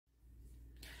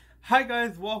Hi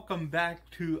guys, welcome back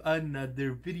to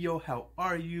another video. How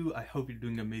are you? I hope you're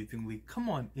doing amazingly. Come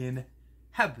on in,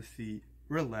 have a seat,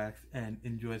 relax, and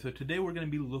enjoy. So today we're going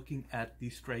to be looking at the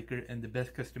striker and the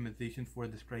best customization for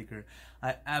the striker.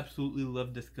 I absolutely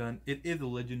love this gun. It is a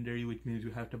legendary, which means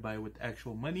you have to buy it with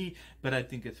actual money, but I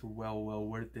think it's well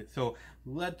worth it. So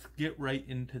let's get right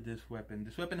into this weapon.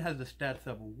 This weapon has the stats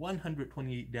of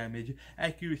 128 damage,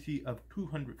 accuracy of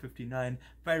 259,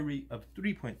 fire rate of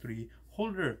 3.3,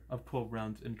 holder of 12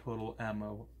 rounds, and total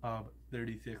ammo of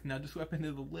 36. Now this weapon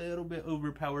is a little bit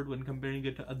overpowered when comparing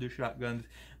it to other shotguns,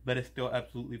 but it's still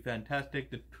absolutely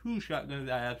fantastic. The two shotguns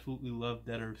I absolutely love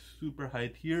that are super high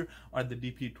tier are the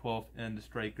DP12 and the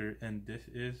striker, and this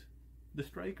is the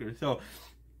striker. So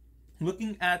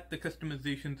looking at the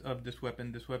customizations of this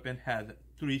weapon has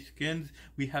 3 skins.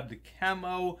 We have the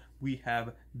camo, we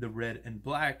have the red and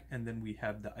black, and then we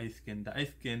have the ice skin. The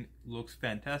ice skin looks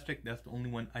fantastic. That's the only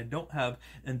one I don't have,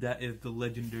 and that is the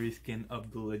legendary skin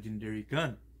of the legendary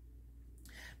gun.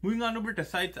 Moving on over to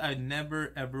sights, I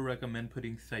never ever recommend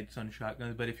putting sights on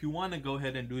shotguns, but if you want to go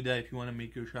ahead and do that, if you want to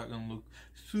make your shotgun look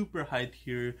super high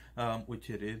tier,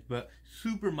 which it is, but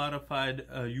super modified,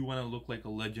 you want to look like a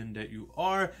legend that you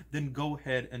are, then go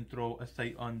ahead and throw a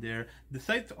sight on there. The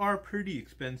sights are pretty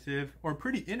expensive, or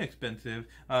pretty inexpensive.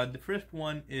 The first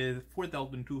one is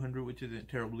 4,200, which isn't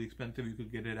terribly expensive. You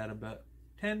could get it at about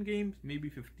 10 games, maybe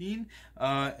 15,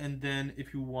 and then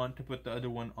if you want to put the other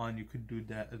one on, you could do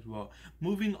that as well.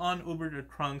 Moving on over to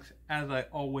trunks, as I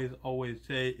always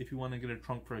say, if you want to get a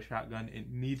trunk for a shotgun, it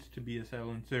needs to be a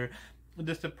silencer.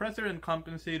 The suppressor and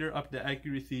compensator up the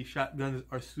accuracy. Shotguns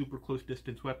are super close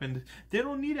distance weapons. They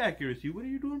don't need accuracy. What are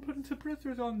you doing putting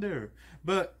suppressors on there?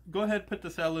 But go ahead, put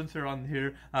the silencer on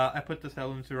here. I put the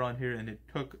silencer on here and it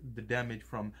took the damage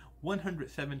from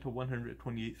 107 to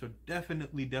 128. So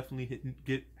definitely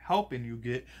helping you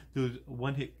get those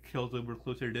one-hit kills over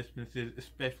closer distances,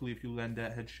 especially if you land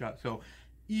that headshot. So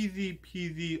easy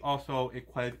peasy. Also, it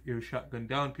quiets your shotgun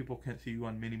down. People can't see you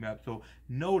on minimap, so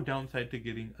no downside to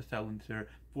getting a silencer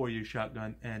for your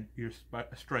shotgun and your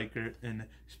striker in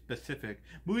specific.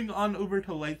 Moving on over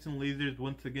to lights and lasers.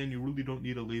 Once again, you really don't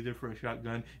need a laser for a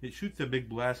shotgun. It shoots a big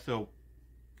blast, so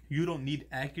you don't need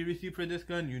accuracy for this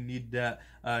gun. You need that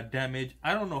damage.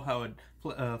 I don't know how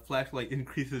a flashlight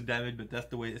increases damage, but that's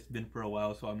the way it's been for a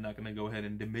while, so I'm not going to go ahead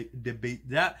and debate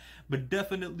that. But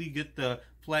definitely get the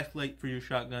flashlight for your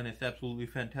shotgun. It's absolutely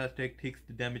fantastic. Takes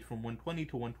the damage from 120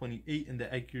 to 128 and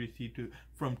the accuracy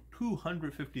from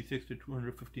 256 to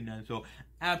 259. So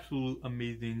absolute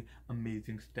amazing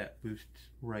stat boosts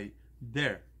right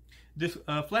there. This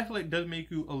flashlight does make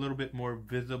you a little bit more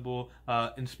visible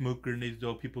in smoke grenades,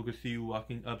 though. People could see you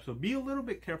walking up, so be a little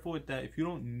bit careful with that. If you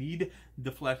don't need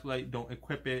the flashlight, don't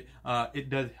equip it. It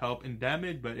does help in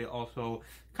damage, but it also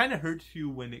kind of hurts you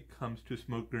when it comes to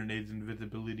smoke grenades and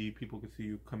visibility. People can see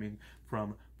you coming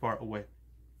from far away.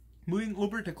 Moving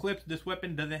over to clips, this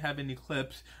weapon doesn't have any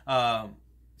clips.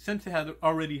 Since it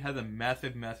already has a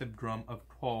massive drum of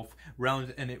 12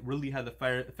 rounds, and it really has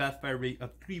a fast fire rate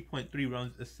of 3.3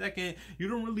 rounds a second, you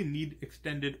don't really need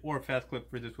extended or fast clip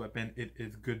for this weapon. It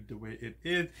is good the way it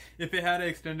is. If it had an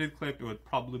extended clip, it would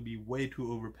probably be way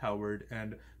too overpowered,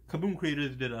 and Kuboom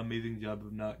creators did an amazing job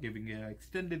of not giving it an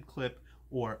extended clip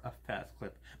or a fast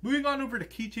clip. Moving on over to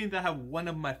keychains, I have one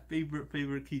of my favorite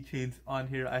keychains on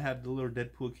here. I have the little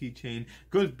Deadpool keychain.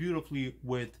 Goes beautifully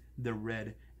with the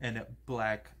red and a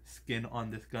black skin on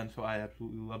this gun, so I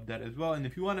absolutely love that as well. And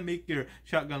if you want to make your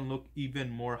shotgun look even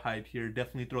more high tier,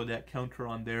 definitely throw that counter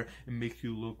on there. It makes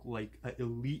you look like an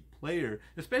elite player,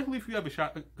 especially if you have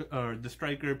the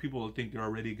striker. People will think you're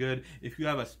already good. If you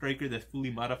have a striker that's fully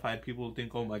modified, people will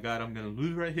think, oh my god, I'm gonna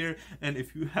lose right here. And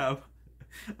if you have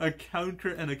a counter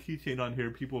and a keychain on here,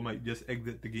 people might just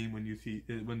exit the game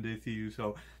when they see you.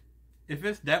 So if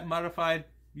it's that modified,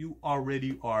 you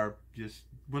already are just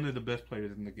one of the best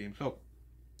players in the game. So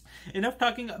enough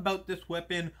talking about this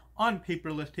weapon on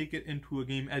paper. Let's take it into a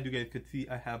game. As you guys could see,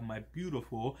 I have my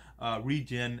beautiful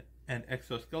regen and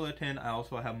exoskeleton. I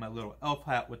also have my little elf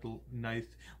hat with a nice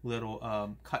little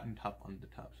cotton top on the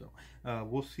top. So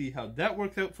we'll see how that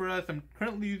works out for us. I'm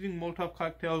currently using Molotov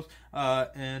cocktails,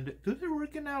 and those are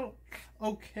working out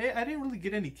okay. I didn't really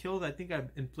get any kills. I think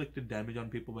I've inflicted damage on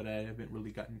people, but I haven't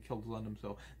really gotten kills on them,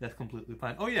 so that's completely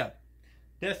fine. Oh yeah,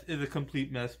 this is a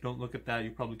complete mess. Don't look at that.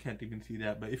 You probably can't even see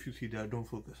that, but if you see that, don't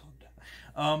focus on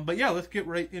that. But yeah, let's get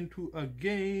right into a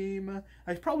game.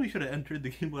 I probably should have entered the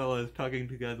game while I was talking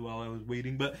to you guys while I was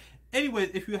waiting, but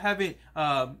anyways, if you haven't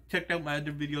checked out my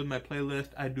other videos, my playlist,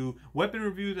 I do weapon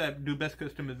reviews, I do best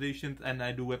customizations, and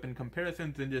I do weapon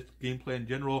comparisons and just gameplay in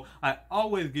general. I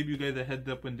always give you guys a heads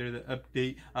up when there's an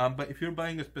update. But if you're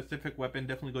buying a specific weapon,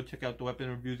 definitely go check out the weapon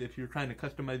reviews. If you're trying to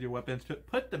customize your weapons, to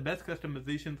put the best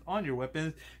customizations on your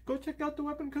weapons, go check out the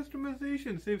weapon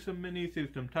customization. Save some money,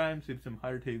 save some time, save some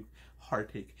heartache.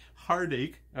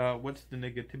 What's the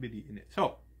negativity in it?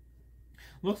 So,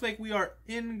 looks like we are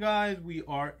in, guys. We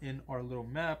are in our little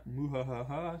map.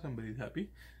 Muhahaha. Somebody's happy.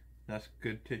 That's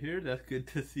good to hear. That's good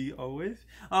to see always.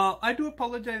 I do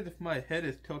apologize if my head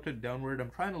is tilted downward.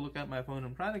 I'm trying to look at my phone.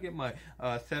 I'm trying to get my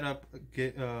setup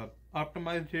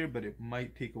optimized here, but it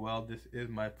might take a while. This is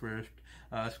my first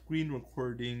screen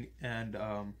recording and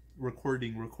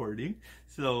recording.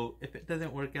 So if it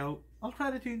doesn't work out, I'll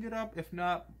try to change it up. If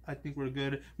not, I think we're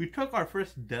good. We took our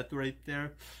first death right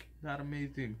there. Not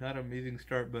amazing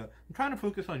start, but I'm trying to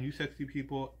focus on you sexy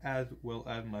people as well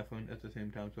as my phone at the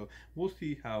same time. So we'll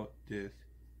see how this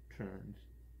turns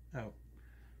out.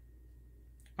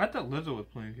 I thought Lizzo was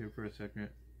playing here for a second.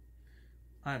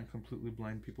 I am completely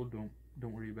blind, people. Don't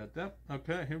worry about that.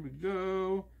 Okay, here we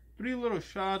go. 3 little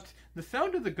shots. The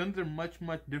sound of the guns are much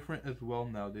different as well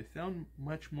now. They sound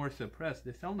much more suppressed.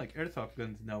 They sound like airsoft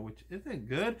guns now, which isn't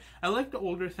good. I like the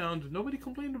older sounds. Nobody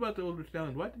complained about the older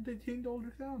sounds. Why did they change the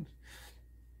older sounds?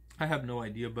 I have no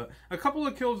idea, but a couple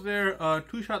of kills there,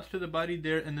 2 shots to the body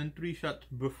there, and then 3 shots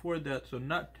before that, so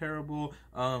not terrible.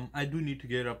 I do need to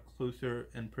get up closer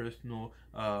and personal,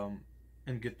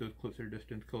 and get those closer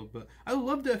distance kills. But I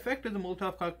love the effect of the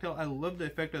Molotov cocktail. I love the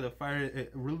effect of the fire.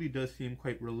 It really does seem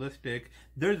quite realistic.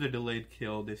 There's a delayed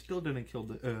kill. They still didn't kill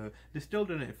the. They still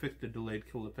didn't fix the delayed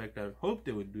kill effect. I hoped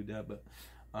they would do that, but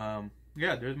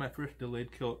yeah, there's my first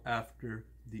delayed kill after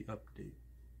the update.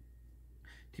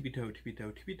 Tippy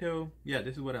toe. Yeah,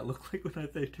 this is what I look like when I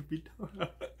say tippy toe.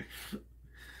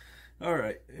 All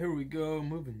right, here we go.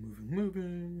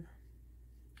 Moving.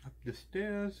 Up the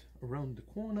stairs, around the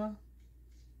corner.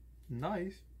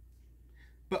 Nice.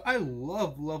 But I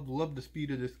love the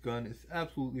speed of this gun. It's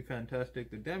absolutely fantastic.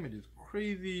 The damage is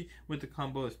crazy with the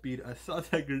combo of speed. I saw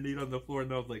that grenade on the floor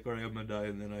and I was like, alright, I'm gonna die,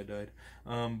 and then I died.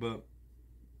 But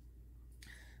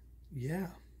yeah,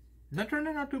 not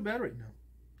turning out too bad right now.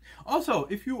 Also,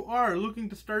 if you are looking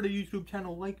to start a YouTube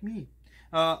channel like me,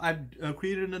 I've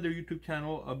created another YouTube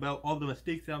channel about all the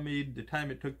mistakes I made, the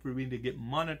time it took for me to get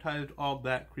monetized, all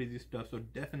that crazy stuff. So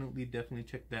definitely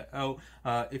check that out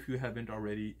if you haven't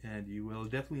already, and you will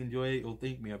definitely enjoy it. You'll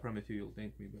thank me. I promise you, you'll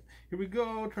thank me. But here we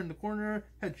go. Turn the corner.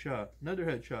 Headshot. Another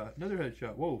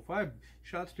headshot. Whoa, 5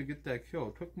 shots to get that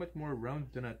kill. Took much more rounds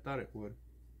than I thought it would.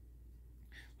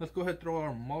 Let's go ahead and throw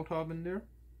our Molotov in there.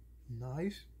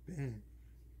 Nice. Bang.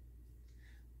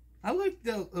 I like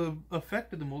the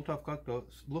effect of the Molotov cocktail. It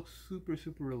looks super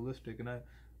realistic, and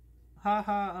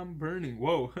I'm burning.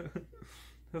 Whoa,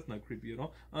 that's not creepy at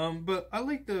all. But I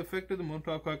like the effect of the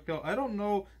Molotov cocktail. I don't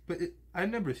know, but I've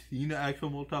never seen an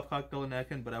actual Molotov cocktail in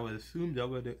action, but I would assume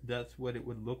that's what it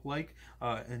would look like,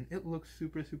 and it looks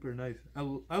super nice.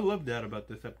 I love that about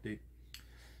this update.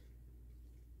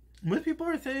 Most people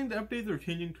are saying the updates are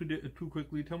changing too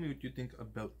quickly. Tell me what you think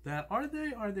about that. Are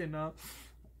they not?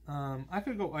 I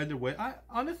could go either way. I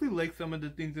honestly like some of the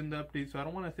things in the update, so I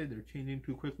don't want to say they're changing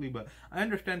too quickly, but I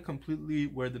understand completely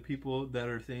where the people that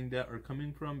are saying that are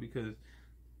coming from, because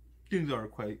things are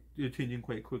changing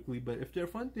quite quickly. But if they're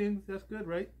fun things, that's good,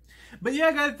 right? But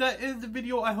yeah, guys, that is the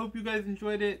video. I hope you guys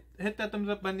enjoyed it. Hit that thumbs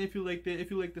up button if you liked it. If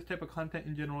you like this type of content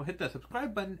in general, hit that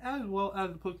subscribe button as well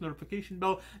as the post notification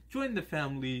bell. Join the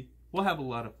family. We'll have a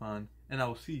lot of fun, and I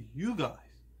will see you guys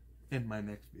in my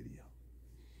next video.